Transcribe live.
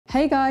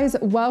Hey guys,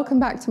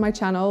 welcome back to my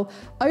channel.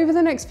 Over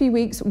the next few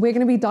weeks, we're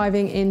gonna be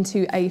diving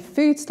into a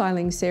food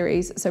styling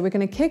series. So we're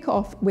gonna kick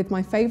off with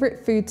my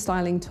favorite food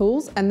styling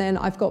tools, and then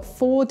I've got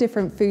 4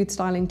 different food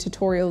styling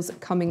tutorials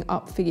coming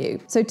up for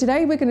you. So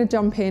today we're gonna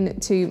jump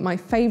into my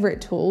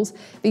favorite tools.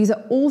 These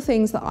are all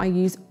things that I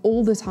use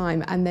all the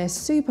time, and they're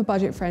super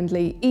budget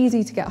friendly,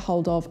 easy to get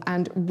hold of,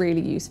 and really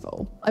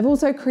useful. I've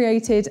also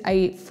created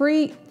a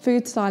free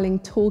food styling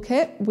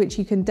toolkit, which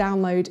you can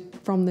download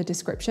from the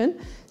description.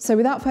 So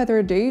without further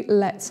ado,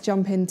 let's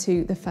jump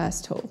into the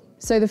first tool.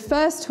 So the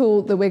first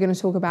tool that we're going to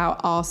talk about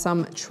are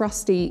some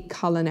trusty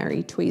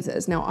culinary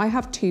tweezers. Now I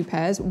have 2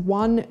 pairs,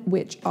 one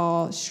which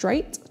are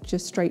straight,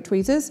 just straight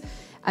tweezers,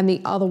 and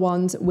the other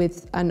ones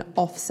with an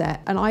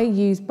offset. And I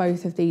use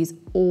both of these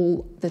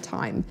all the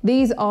time.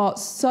 These are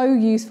so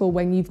useful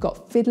when you've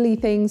got fiddly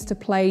things to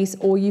place,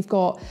 or you've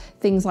got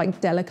things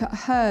like delicate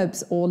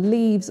herbs or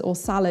leaves or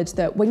salad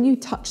that when you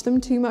touch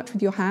them too much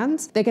with your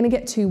hands, they're gonna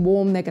get too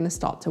warm, they're gonna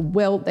start to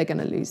wilt, they're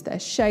gonna lose their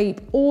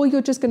shape, or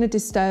you're just gonna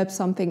disturb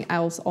something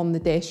else on the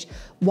dish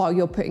while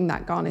you're putting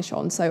that garnish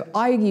on. So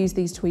I use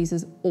these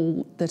tweezers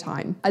all the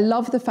time. I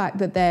love the fact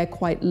that they're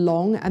quite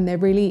long and they're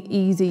really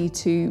easy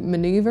to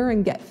maneuver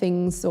and get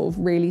things sort of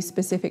really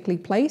specifically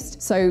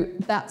placed. So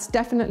that's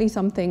definitely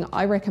something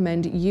I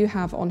recommend you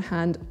have on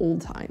hand all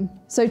the time.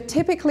 So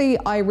typically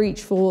I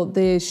reach for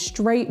the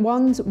straight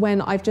ones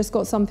when I've just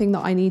got something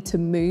that I need to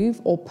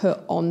move or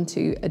put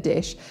onto a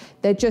dish.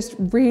 They're just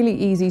really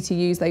easy to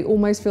use. They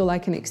almost feel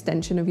like an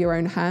extension of your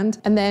own hand.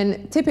 And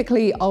then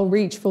typically I'll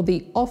reach for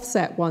the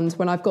offset ones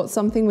when I've got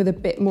something with a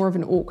bit more of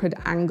an awkward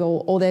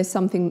angle, or there's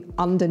something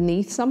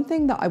underneath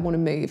something that I want to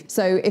move.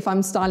 So if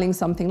I'm styling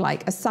something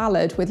like a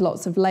salad with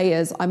lots of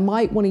layers, I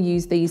might want to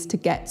use these to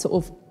get sort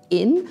of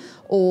in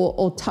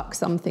or tuck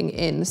something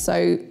in.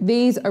 So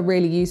these are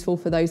really useful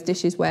for those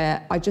dishes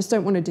where I just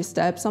don't want to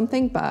disturb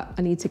something, but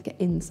I need to get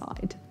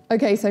inside.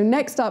 Okay, so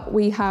next up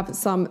we have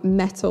some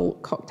metal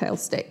cocktail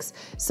sticks.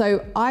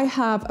 So I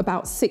have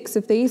about 6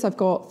 of these. I've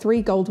got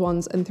 3 gold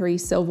ones and 3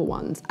 silver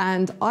ones.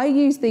 And I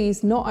use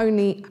these not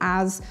only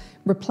as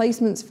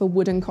replacements for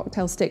wooden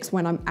cocktail sticks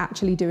when I'm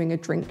actually doing a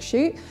drink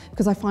shoot,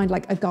 because I find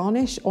like a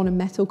garnish on a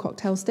metal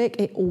cocktail stick,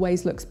 it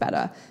always looks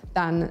better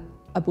than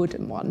a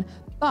wooden one.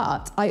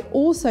 But I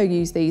also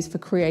use these for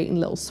creating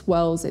little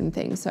swirls in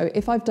things. So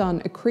if I've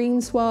done a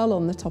cream swirl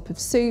on the top of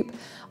soup,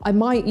 I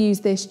might use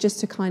this just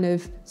to kind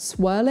of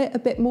swirl it a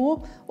bit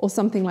more or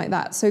something like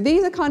that. So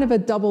these are kind of a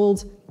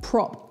doubled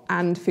prop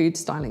and food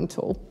styling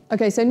tool.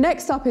 Okay, so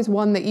next up is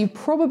one that you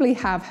probably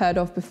have heard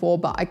of before,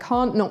 but I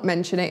can't not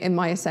mention it in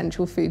my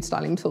essential food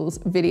styling tools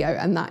video,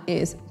 and that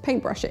is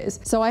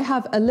paintbrushes. So I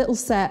have a little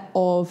set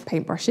of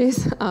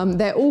paintbrushes.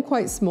 They're all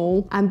quite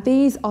small, and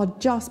these are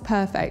just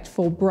perfect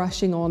for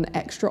brushing on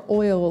extra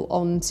oil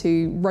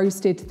onto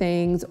roasted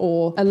things,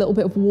 or a little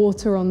bit of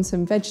water on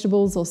some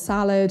vegetables or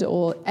salad,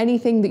 or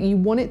anything that you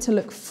want it to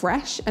look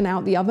fresh and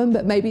out the oven,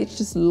 but maybe it's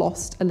just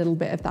lost a little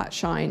bit of that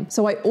shine.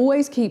 So I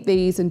always keep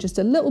these and just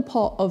a little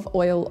pot of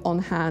oil on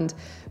hand,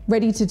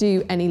 ready to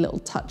do any little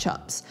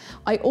touch-ups.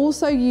 I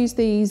also use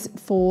these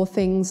for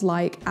things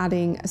like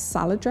adding a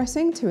salad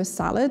dressing to a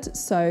salad.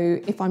 So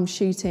if I'm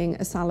shooting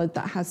a salad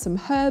that has some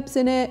herbs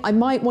in it, I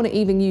might want to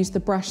even use the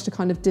brush to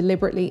kind of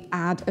deliberately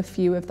add a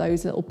few of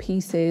those little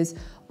pieces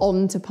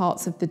onto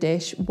parts of the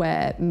dish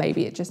where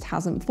maybe it just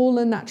hasn't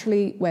fallen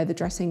naturally, where the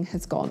dressing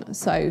has gone.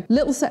 So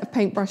little set of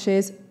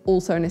paintbrushes,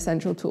 also an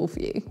essential tool for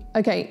you.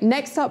 Okay,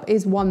 next up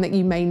is one that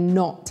you may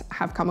not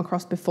have come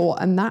across before,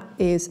 and that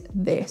is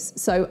this.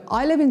 So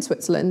I live in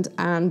Switzerland,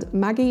 and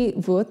Maggi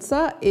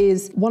Würze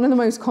is one of the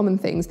most common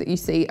things that you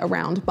see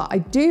around, but I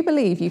do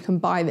believe you can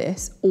buy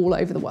this all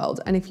over the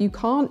world. And if you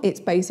can't, it's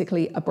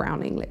basically a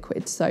browning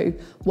liquid. So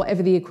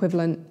whatever the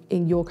equivalent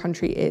in your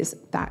country is,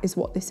 that is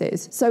what this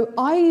is. So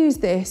I use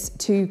this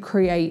to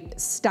create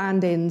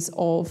stand-ins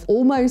of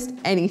almost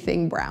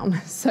anything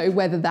brown. So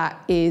whether that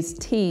is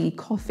tea,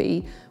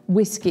 coffee,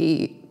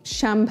 whiskey,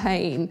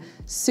 champagne,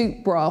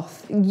 soup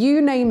broth,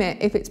 you name it,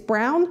 if it's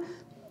brown,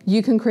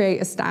 you can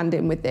create a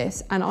stand-in with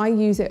this. And I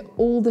use it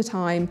all the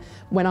time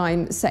when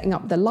I'm setting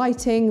up the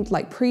lighting,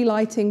 like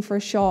pre-lighting for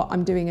a shot.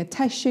 I'm doing a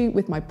test shoot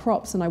with my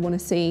props and I want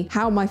to see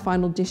how my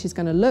final dish is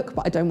going to look,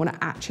 but I don't want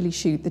to actually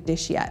shoot the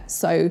dish yet.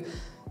 So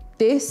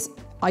this,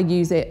 I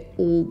use it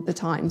all the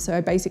time. So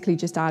I basically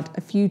just add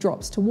a few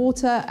drops to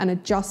water and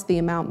adjust the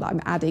amount that I'm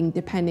adding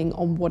depending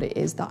on what it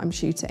is that I'm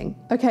shooting.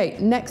 Okay,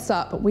 next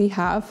up we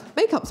have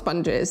makeup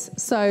sponges.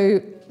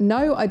 So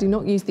no, I do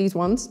not use these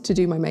ones to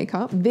do my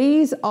makeup.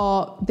 These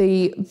are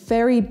the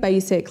very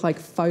basic, like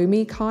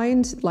foamy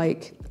kind,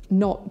 like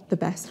not the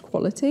best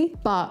quality,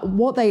 but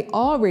what they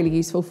are really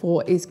useful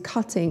for is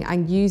cutting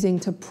and using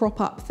to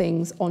prop up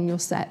things on your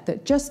set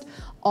that just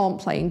aren't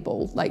playing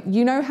ball. Like,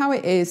 you know how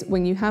it is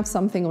when you have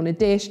something on a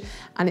dish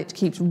and it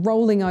keeps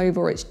rolling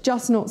over, or it's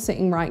just not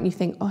sitting right, and you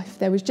think, oh, if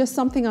there was just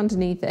something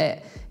underneath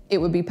it, it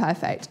would be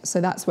perfect.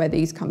 So that's where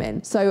these come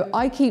in. So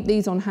I keep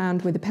these on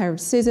hand with a pair of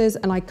scissors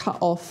and I cut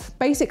off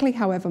basically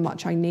however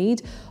much I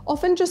need.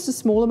 Often just a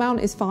small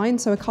amount is fine.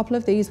 So a couple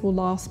of these will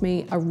last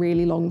me a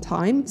really long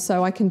time.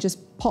 So I can just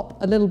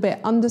pop a little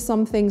bit under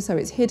something so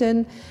it's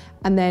hidden,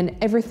 and then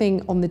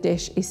everything on the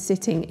dish is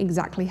sitting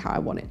exactly how I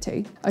want it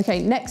to.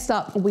 Okay, next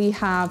up we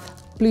have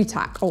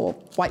Blutack or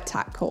white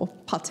tack or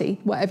putty,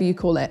 whatever you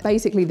call it.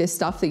 Basically this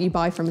stuff that you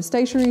buy from a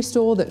stationery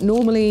store that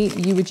normally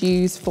you would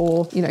use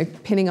for, you know,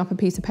 pinning up a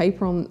piece of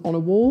paper on a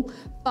wall.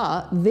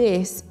 But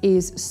this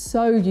is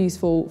so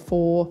useful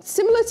for,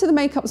 similar to the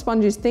makeup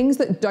sponges, things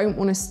that don't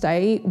want to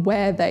stay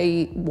where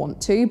they want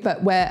to,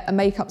 but where a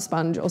makeup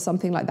sponge or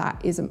something like that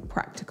isn't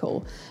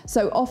practical.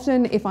 So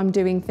often if I'm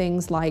doing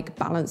things like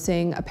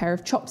balancing a pair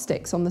of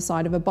chopsticks on the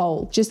side of a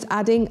bowl, just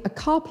adding a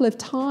couple of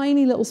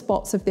tiny little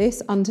spots of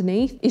this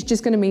underneath is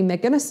just going to mean they're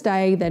going to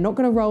stay, they're not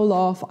going to roll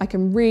off. I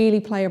can really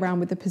play around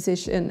with the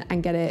position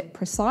and get it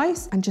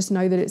precise and just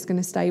know that it's going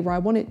to stay where I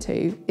want it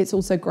to. It's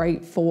also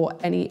great for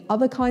any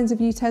other kinds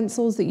of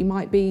utensils that you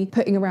might be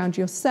putting around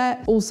your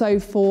set. Also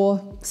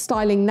for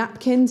styling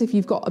napkins, if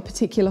you've got a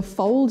particular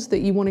fold that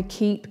you want to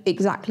keep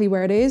exactly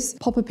where it is,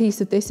 pop a piece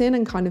of this in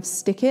and kind of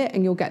stick it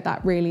and you'll get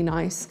that really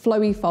nice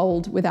flowy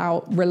fold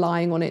without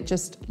relying on it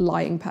just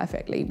lying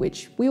perfectly,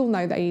 which we all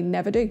know they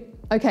never do.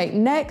 Okay,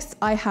 next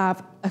I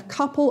have a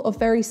couple of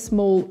very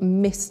small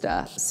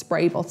mister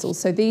spray bottles.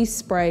 So these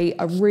spray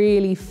a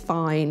really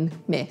fine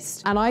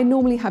mist. And I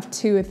normally have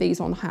two of these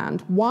on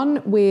hand.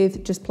 One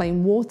with just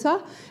plain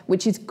water,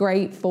 which is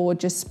great for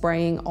just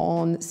spraying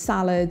on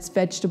salads,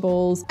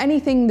 vegetables,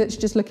 anything that's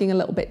just looking a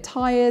little bit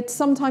tired.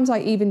 Sometimes I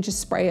even just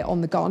spray it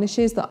on the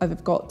garnishes that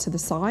I've got to the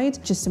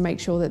side, just to make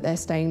sure that they're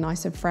staying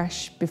nice and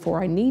fresh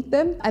before I need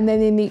them. And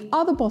then in the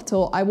other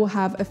bottle, I will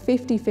have a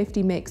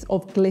 50-50 mix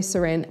of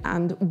glycerin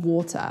and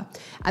water.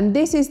 And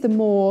this is the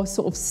more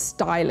sort of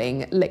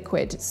styling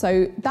liquid.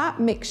 So that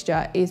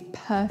mixture is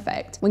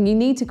perfect when you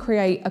need to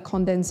create a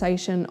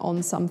condensation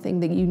on something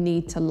that you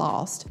need to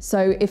last.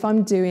 So if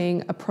I'm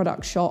doing a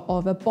product shot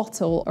of a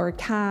bottle or a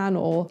can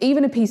or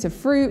even a piece of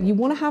fruit, you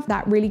want to have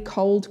that really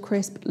cold,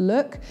 crisp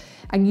look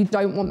and you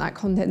don't want that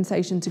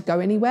condensation to go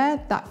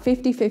anywhere. That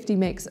 50-50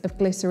 mix of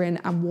glycerin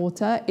and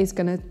water is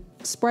going to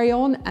spray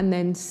on and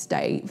then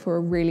stay for a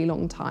really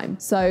long time.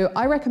 So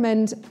I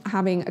recommend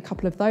having a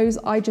couple of those.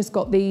 I just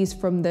got these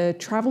from the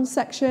travel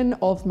section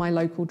of my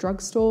local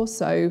drugstore.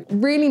 So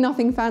really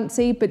nothing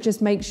fancy, but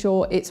just make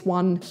sure it's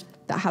one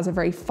that has a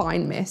very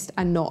fine mist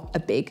and not a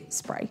big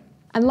spray.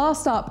 And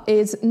last up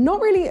is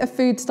not really a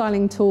food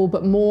styling tool,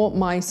 but more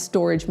my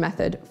storage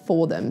method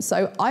for them.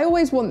 So I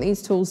always want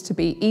these tools to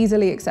be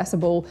easily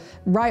accessible,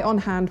 right on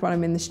hand when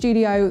I'm in the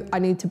studio. I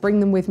need to bring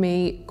them with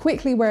me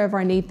quickly wherever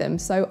I need them.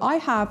 So I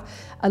have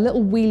a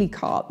little wheelie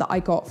cart that I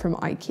got from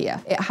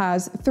IKEA. It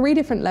has 3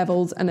 different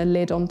levels and a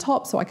lid on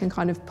top, so I can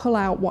kind of pull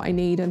out what I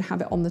need and have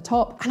it on the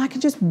top, and I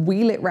can just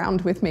wheel it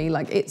around with me.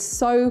 Like, it's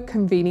so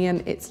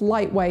convenient, it's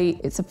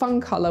lightweight, it's a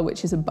fun color,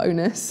 which is a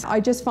bonus.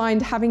 I just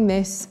find having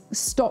this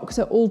stocked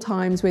at all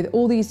times with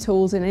all these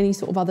tools and any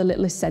sort of other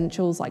little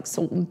essentials like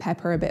salt and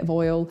pepper, a bit of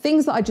oil,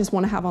 things that I just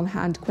want to have on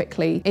hand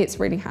quickly, it's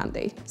really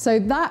handy. So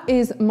that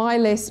is my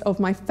list of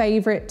my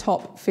favorite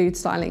top food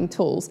styling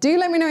tools. Do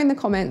let me know in the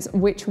comments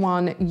which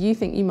one you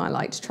think you might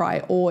like to try,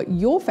 or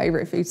your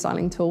favorite food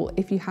styling tool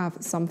if you have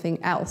something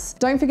else.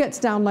 Don't forget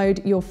to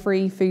download your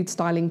free food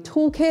styling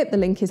toolkit. The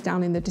link is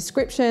down in the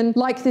description.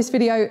 Like this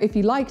video if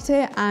you liked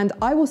it, and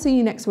I will see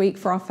you next week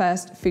for our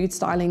first food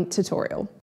styling tutorial.